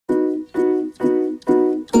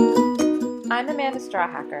I'm Amanda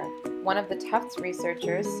Strawhacker, one of the Tufts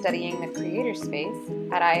researchers studying the creator space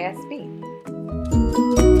at ISB.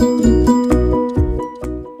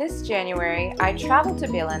 This January, I traveled to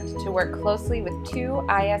Billund to work closely with two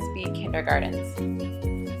ISB kindergartens.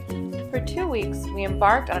 For 2 weeks, we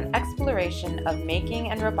embarked on an exploration of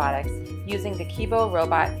making and robotics using the KIBO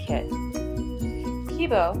robot kit.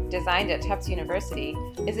 KIBO, designed at Tufts University,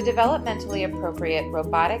 is a developmentally appropriate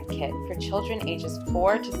robotic kit for children ages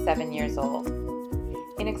 4 to 7 years old.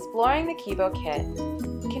 In exploring the KIBO kit,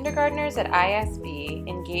 kindergartners at ISB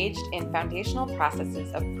engaged in foundational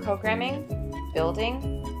processes of programming,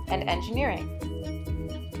 building, and engineering.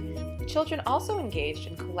 Children also engaged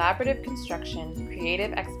in collaborative construction,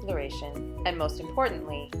 creative exploration, and most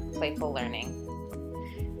importantly, playful learning.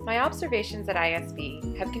 My observations at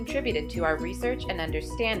ISB have contributed to our research and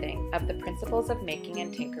understanding of the principles of making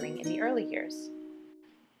and tinkering in the early years.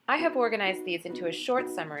 I have organized these into a short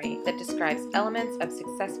summary that describes elements of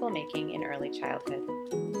successful making in early childhood.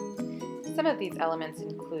 Some of these elements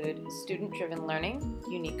include student-driven learning,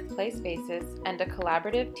 unique play spaces, and a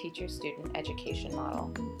collaborative teacher-student education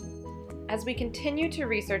model. As we continue to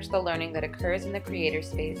research the learning that occurs in the creator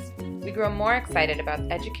space, we grow more excited about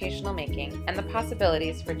educational making and the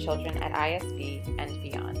possibilities for children at ISB and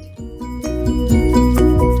beyond.